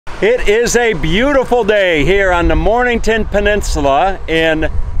It is a beautiful day here on the Mornington Peninsula in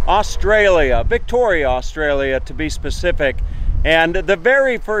Australia, Victoria, Australia to be specific. And the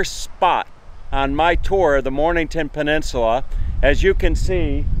very first spot on my tour of the Mornington Peninsula, as you can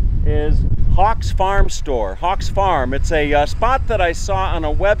see, is Hawk's Farm Store. Hawk's Farm, it's a spot that I saw on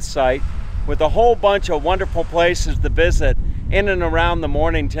a website with a whole bunch of wonderful places to visit in and around the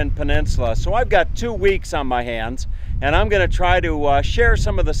Mornington Peninsula. So I've got 2 weeks on my hands, and I'm going to try to share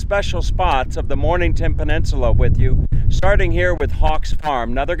some of the special spots of the Mornington Peninsula with you, starting here with Hawk's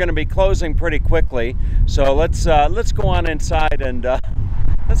Farm. Now they're going to be closing pretty quickly, so let's go on inside and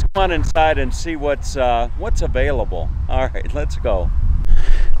see what's available. All right, let's go.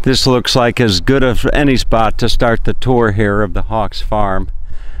 This looks like as good as any spot to start the tour here of the Hawk's Farm,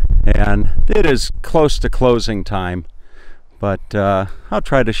 and it is close to closing time, but I'll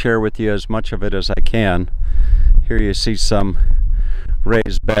try to share with you as much of it as I can. Here you see some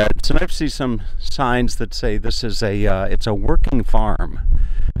raised beds, and I see some signs that say this is it's a working farm.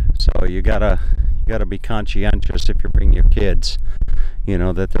 So you gotta be conscientious if you bring your kids. You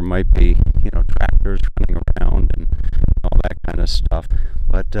know that there might be tractors running around and all that kind of stuff.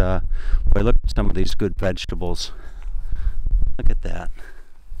 But boy, look at some of these good vegetables. Look at that.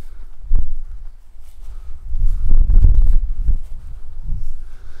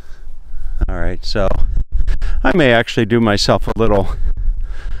 All right, so I may actually do myself a little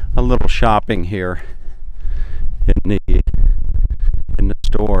shopping here in the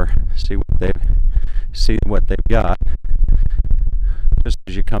store. See what they've got. Just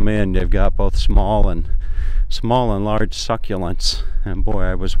as you come in, they've got both small and large succulents. And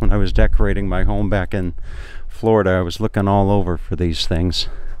boy, when I was decorating my home back in Florida, I was looking all over for these things.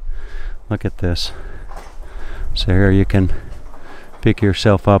 Look at this. So here you can pick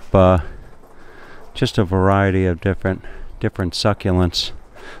yourself up just a variety of different succulents.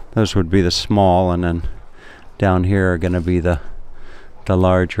 Those would be the small, and then down here are going to be the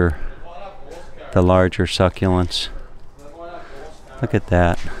larger succulents. Look at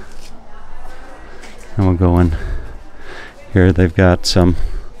that. And we'll go in here. They've got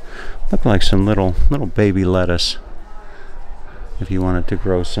look like some little baby lettuce. If you wanted to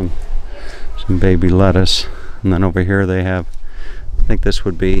grow some baby lettuce. And then over here they have, I think this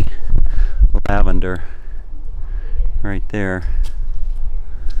would be lavender right there.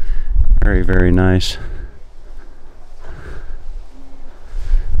 Very, very nice.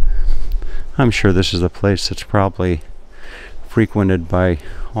 I'm sure this is a place that's probably frequented by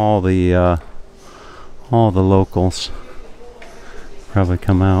all the locals. Probably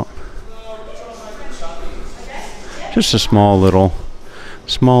come out. Just a small little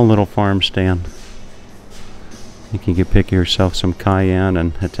farm stand. You can pick yourself some cayenne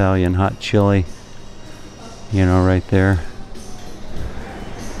and Italian hot chili, right there.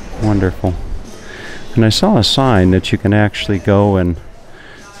 Wonderful. And I saw a sign that you can actually go and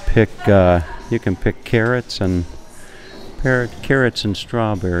pick, you can pick carrots and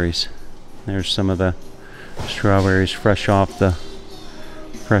strawberries. There's some of the strawberries fresh off the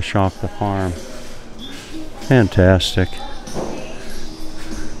farm. Fantastic.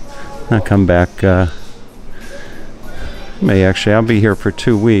 I'll come back. I'll be here for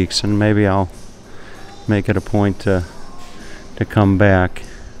 2 weeks, and maybe I'll make it a point to come back.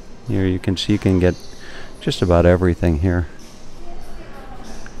 Here you can see you can get just about everything here.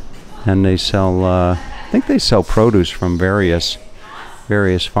 And they sell, I think they sell produce from various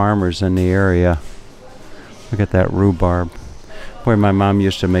farmers in the area. Look at that rhubarb. Boy, my mom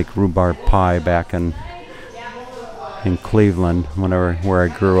used to make rhubarb pie back in Cleveland, where I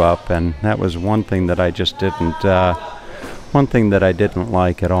grew up, and that was one thing that I just didn't. One thing that I didn't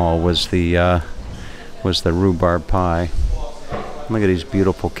like at all was the rhubarb pie. Look at these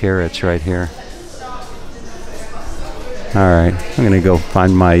beautiful carrots right here. All right, I'm gonna go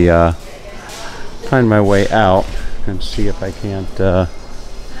find my way out and see if I can't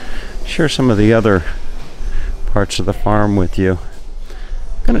share some of the other parts of the farm with you.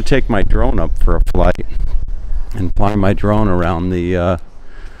 I'm gonna take my drone up for a flight and fly my drone around the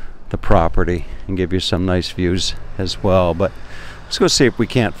property and give you some nice views as well. But let's go see if we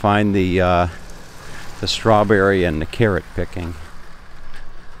can't find the strawberry and the carrot picking.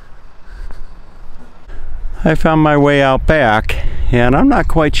 I found my way out back, and I'm not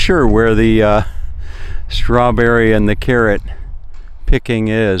quite sure where the strawberry and the carrot picking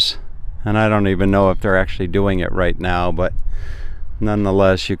is, and I don't even know if they're actually doing it right now, but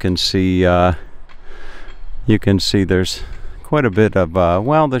nonetheless you can see there's quite a bit of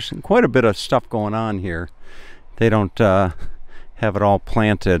there's quite a bit of stuff going on here. They don't have it all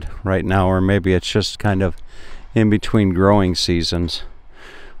planted right now, or maybe it's just kind of in between growing seasons.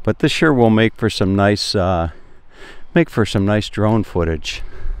 But this sure will make for some nice drone footage.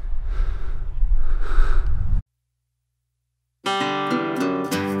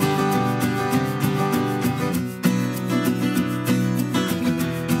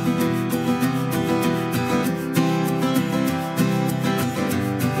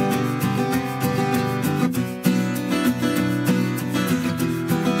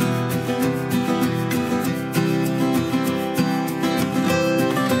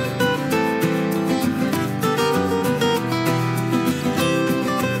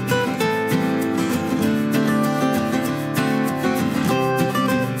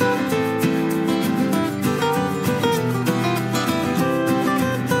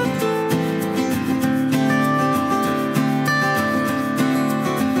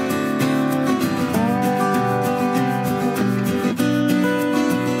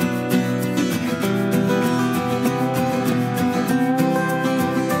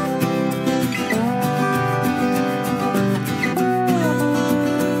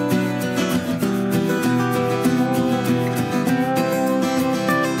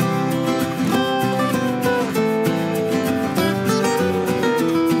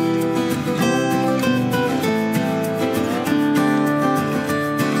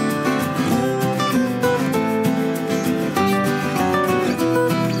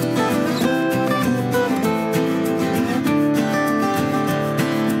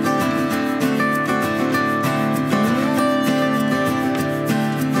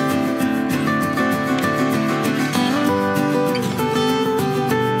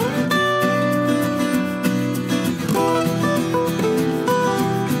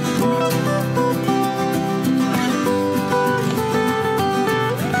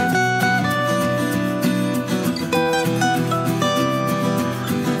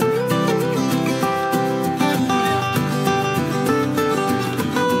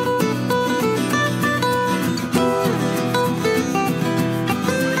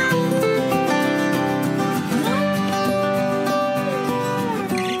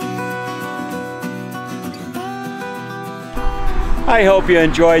 I hope you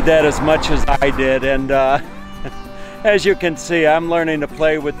enjoyed that as much as I did, and as you can see, I'm learning to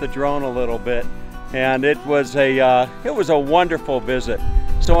play with the drone a little bit, and it was a wonderful visit.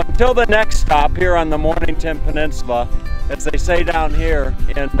 So until the next stop here on the Mornington Peninsula, as they say down here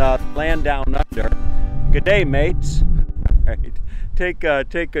in land down under, good day, mates. All right, take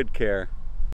good care.